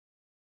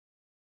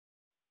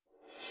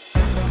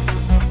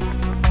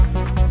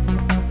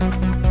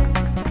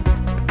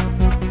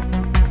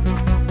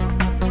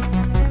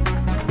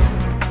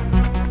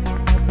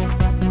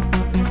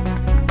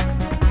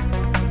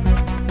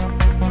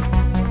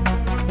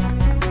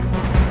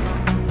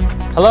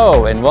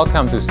Hello and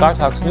welcome to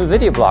STARTALK's new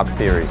video blog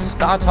series,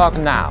 STARTALK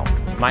Now.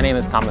 My name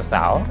is Thomas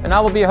Sauer and I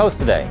will be your host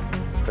today.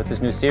 With this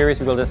new series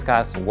we will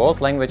discuss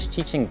world language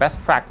teaching best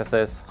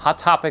practices, hot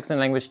topics in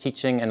language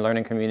teaching and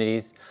learning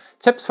communities,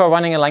 tips for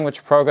running a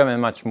language program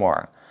and much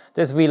more.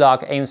 This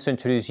vlog aims to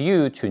introduce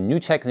you to new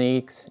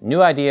techniques,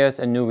 new ideas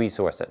and new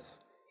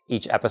resources.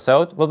 Each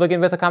episode will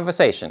begin with a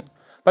conversation,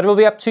 but it will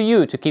be up to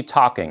you to keep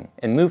talking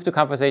and move the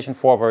conversation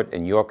forward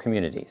in your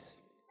communities.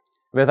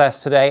 With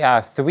us today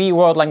are three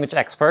world language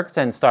experts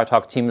and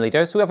STARTALK team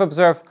leaders who have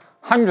observed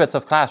hundreds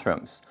of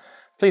classrooms.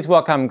 Please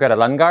welcome Greta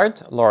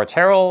Lundgaard,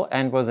 Terrill,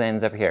 and Rosanne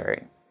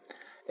Zeppieri.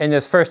 In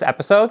this first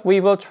episode, we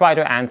will try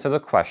to answer the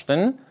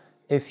question,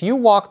 if you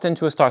walked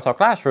into a STARTALK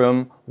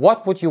classroom,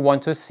 what would you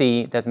want to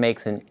see that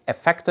makes an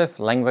effective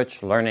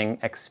language learning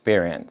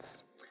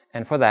experience?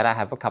 And for that, I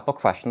have a couple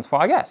questions for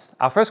our guests.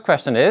 Our first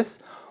question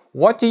is,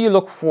 what do you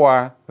look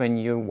for when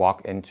you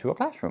walk into a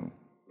classroom?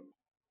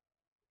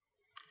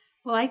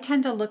 Well, I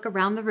tend to look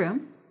around the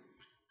room,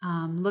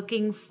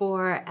 looking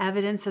for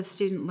evidence of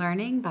student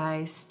learning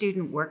by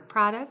student work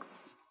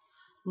products,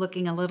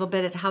 looking a little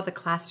bit at how the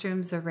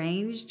classroom's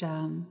arranged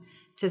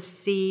to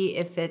see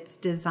if it's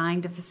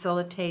designed to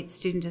facilitate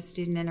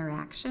student-to-student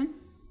interaction.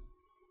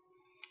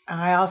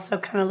 I also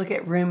kind of look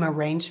at room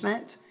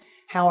arrangement.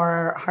 How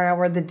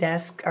are the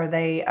desks, are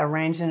they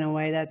arranged in a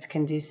way that's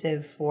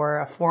conducive for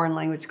a foreign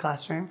language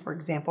classroom, for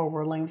example, a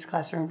world language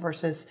classroom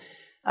versus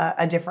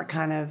a different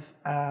kind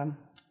of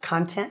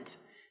content.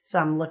 So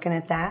I'm looking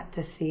at that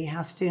to see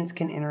how students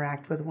can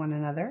interact with one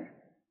another.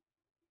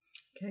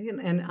 Okay,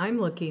 and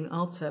I'm looking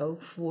also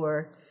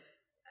for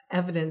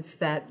evidence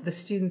that the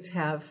students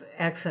have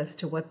access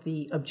to what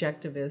the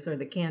objective is or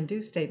the can-do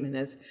statement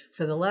is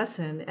for the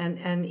lesson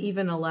and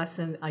even a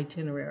lesson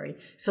itinerary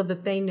so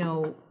that they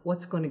know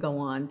what's going to go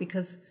on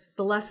because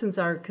the lessons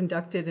are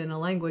conducted in a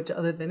language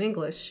other than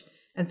English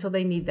and so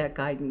they need that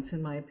guidance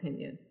in my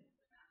opinion.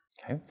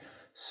 Okay.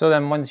 So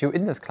then once you're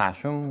in this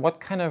classroom,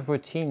 what kind of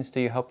routines do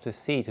you hope to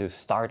see to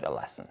start a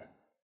lesson?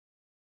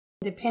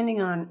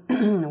 Depending on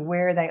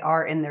where they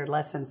are in their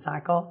lesson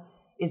cycle,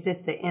 is this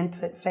the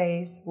input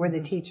phase where the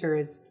teacher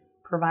is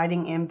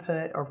providing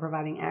input or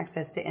providing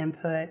access to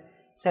input?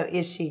 So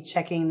is she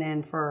checking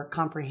then for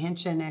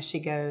comprehension as she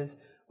goes?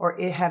 Or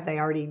have they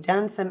already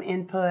done some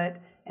input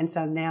and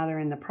so now they're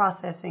in the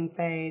processing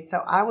phase? So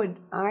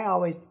I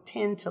always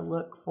tend to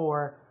look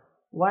for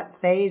what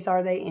phase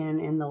are they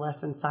in the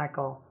lesson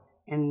cycle.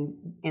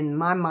 And in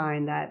my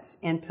mind, that's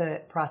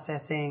input,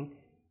 processing,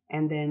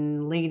 and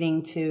then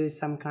leading to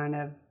some kind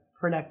of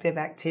productive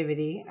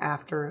activity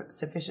after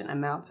sufficient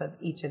amounts of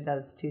each of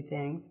those two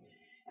things.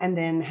 And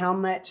then how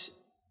much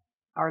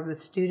are the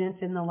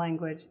students in the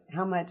language?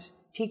 How much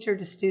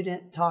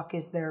teacher-to-student talk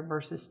is there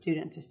versus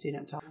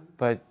student-to-student talk?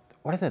 But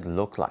what does it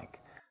look like?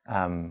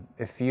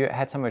 If you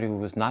had somebody who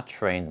was not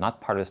trained, not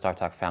part of the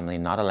STARTALK family,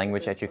 not a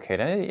language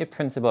educator, a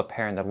principal, a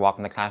parent that walked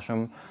in the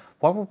classroom,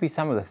 what would be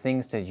some of the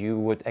things that you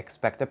would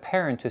expect a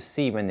parent to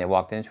see when they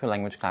walked into a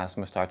language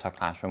classroom, a STARTALK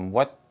classroom?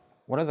 What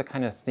are the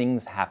kind of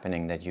things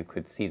happening that you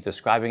could see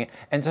describing it?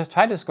 And just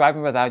try to describe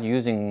it without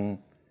using,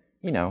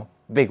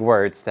 big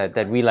words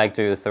that we like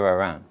to throw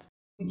around.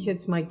 The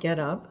kids might get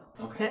up.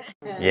 Okay.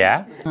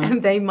 Yeah.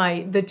 And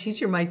the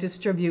teacher might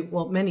distribute,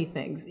 many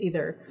things,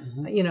 either,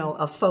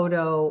 a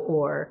photo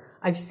or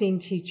I've seen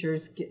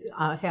teachers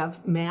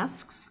have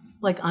masks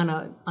like on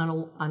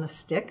a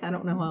stick. I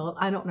don't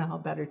know how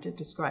better to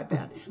describe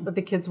that, but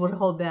the kids would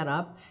hold that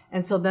up.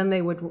 And so then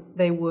they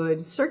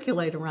would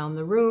circulate around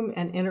the room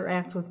and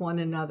interact with one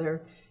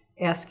another,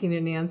 asking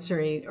and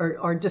answering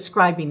or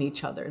describing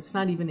each other. It's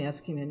not even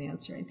asking and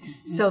answering.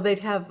 So they'd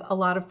have a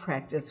lot of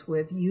practice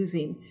with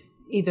using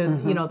either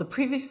the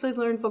previously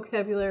learned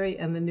vocabulary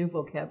and the new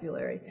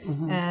vocabulary,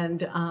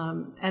 and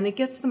it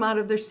gets them out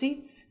of their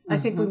seats. I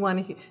think we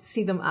want to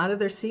see them out of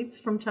their seats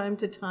from time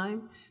to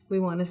time. We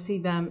want to see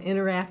them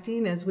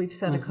interacting, as we've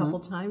said a couple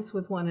times,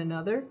 with one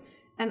another,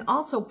 and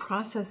also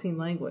processing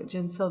language.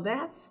 And so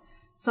that's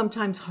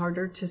sometimes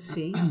harder to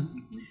see.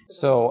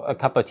 So a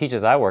couple of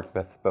teachers I worked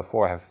with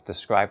before have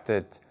described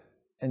it,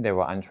 and they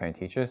were untrained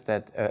teachers,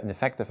 that an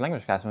effective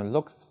language classroom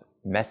looks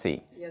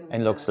messy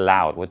and looks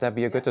loud. Would that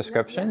be a good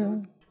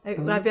description? Yes.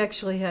 I've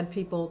actually had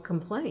people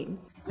complain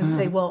and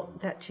say, well,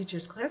 that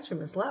teacher's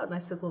classroom is loud. And I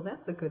said, well,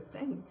 that's a good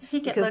thing.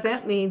 Because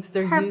that means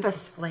they're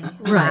purposefully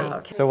right.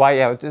 Okay. So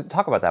why,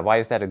 talk about that. Why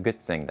is that a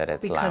good thing that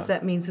it's loud? Because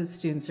that means that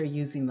students are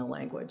using the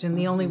language. And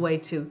the only way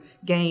to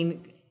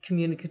gain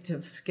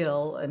communicative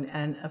skill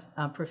and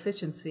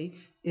proficiency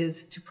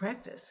is to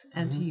practice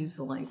and to use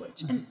the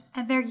language. And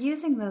they're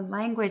using the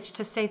language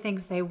to say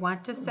things they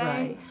want to say,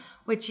 Right.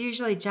 which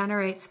usually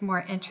generates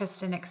more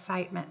interest and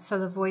excitement, so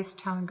the voice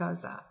tone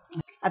goes up.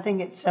 I think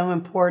it's so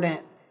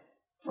important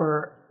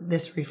for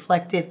this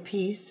reflective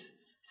piece,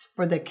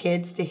 for the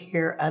kids to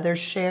hear others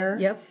share.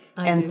 Yep,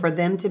 and for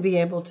them to be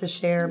able to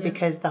share,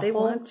 because they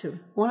want to.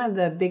 One of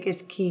the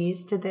biggest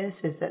keys to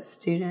this is that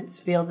students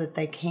feel that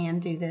they can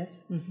do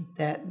this,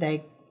 that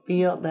they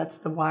feel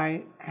that's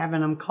why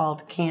having them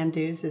called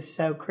can-dos is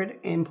so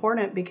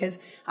important,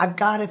 because I've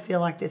got to feel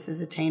like this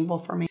is attainable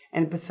for me.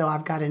 But so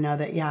I've got to know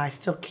that, yeah, I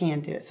still can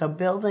do it. So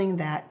building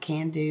that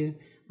can-do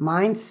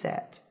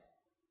mindset,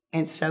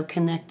 and so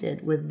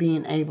connected with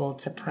being able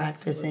to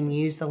practice and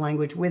use the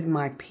language with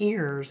my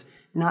peers,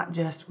 not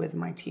just with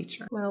my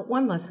teacher. Well,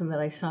 one lesson that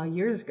I saw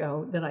years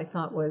ago that I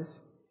thought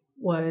was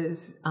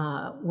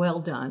well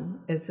done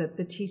is that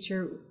the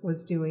teacher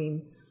was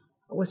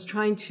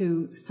trying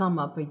to sum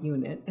up a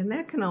unit, and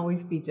that can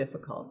always be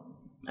difficult,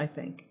 I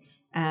think.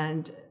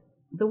 And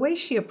the way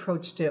she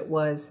approached it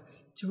was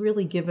to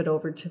really give it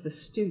over to the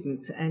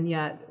students, and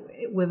yet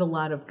with a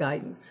lot of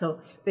guidance.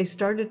 So they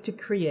started to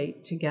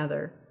create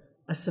together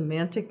a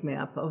semantic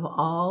map of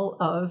all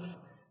of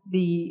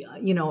the,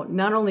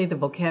 not only the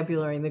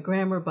vocabulary and the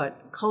grammar,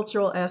 but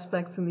cultural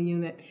aspects in the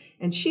unit.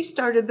 And she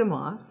started them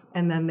off,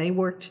 and then they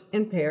worked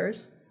in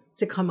pairs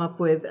to come up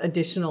with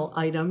additional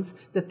items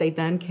that they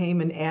then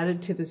came and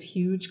added to this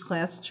huge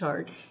class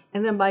chart.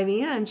 And then by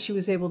the end, she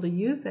was able to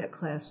use that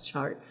class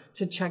chart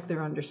to check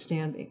their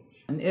understanding.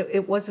 And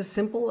it was a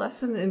simple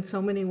lesson in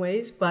so many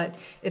ways, but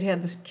it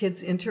had the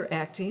kids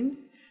interacting.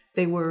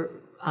 They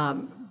were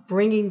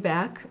bringing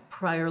back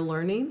prior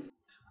learning.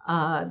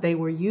 They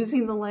were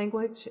using the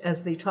language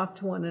as they talked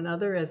to one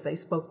another, as they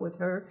spoke with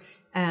her,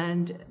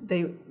 and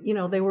they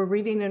were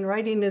reading and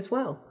writing as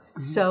well.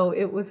 Mm-hmm. So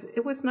it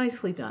was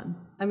nicely done.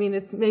 I mean,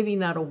 it's maybe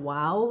not a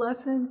wow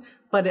lesson,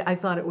 but I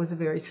thought it was a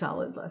very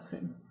solid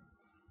lesson.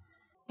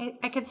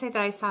 I could say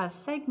that I saw a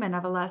segment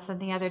of a lesson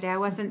the other day. I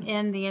wasn't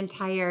in the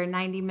entire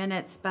 90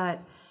 minutes,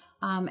 but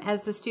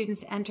as the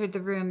students entered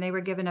the room, they were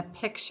given a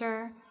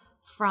picture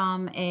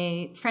from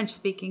a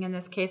French-speaking, in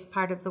this case,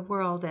 part of the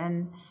world,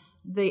 and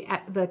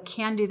the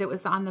can-do that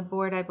was on the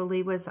board, I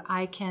believe, was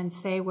 "I can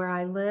say where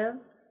I live."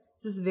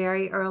 This is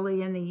very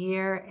early in the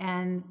year,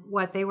 and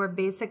what they were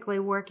basically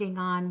working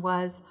on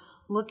was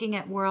looking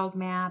at world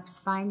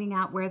maps, finding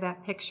out where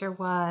that picture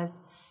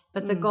was.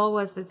 But the goal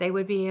was that they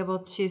would be able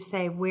to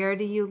say, "Where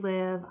do you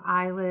live?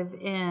 I live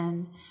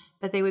in."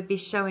 But they would be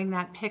showing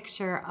that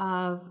picture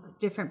of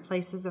different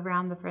places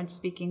around the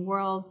French-speaking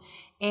world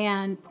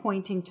and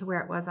pointing to where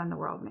it was on the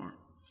world map.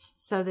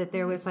 So that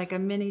there was like a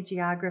mini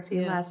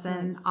geography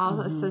lesson, all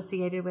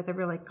associated with a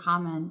really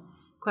common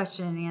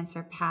question and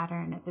answer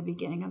pattern at the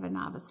beginning of a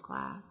novice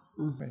class.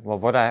 Well,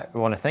 what I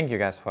want to thank you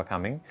guys for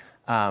coming.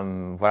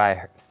 What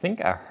I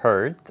think I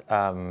heard,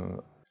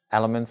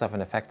 elements of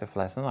an effective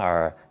lesson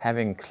are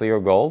having clear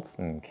goals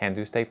and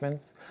can-do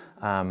statements,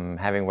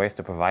 having ways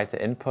to provide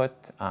the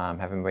input,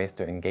 having ways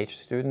to engage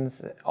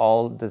students,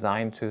 all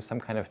designed to some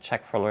kind of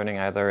check for learning,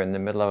 either in the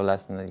middle of a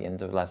lesson or the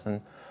end of a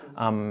lesson.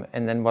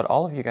 And then what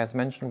all of you guys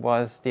mentioned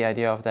was the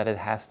idea of that it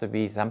has to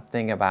be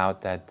something about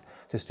that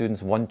the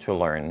students want to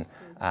learn,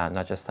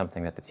 not just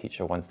something that the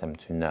teacher wants them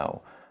to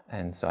know.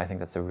 And so I think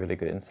that's a really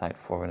good insight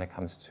for when it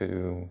comes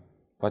to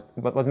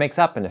what makes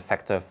up an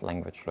effective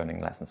language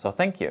learning lesson. So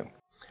thank you.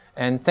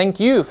 And thank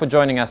you for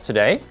joining us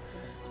today.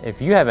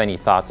 If you have any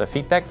thoughts or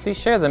feedback, please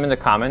share them in the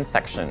comments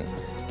section.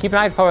 Keep an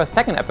eye out for our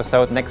second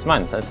episode next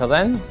month. Until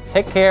then,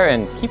 take care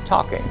and keep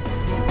talking.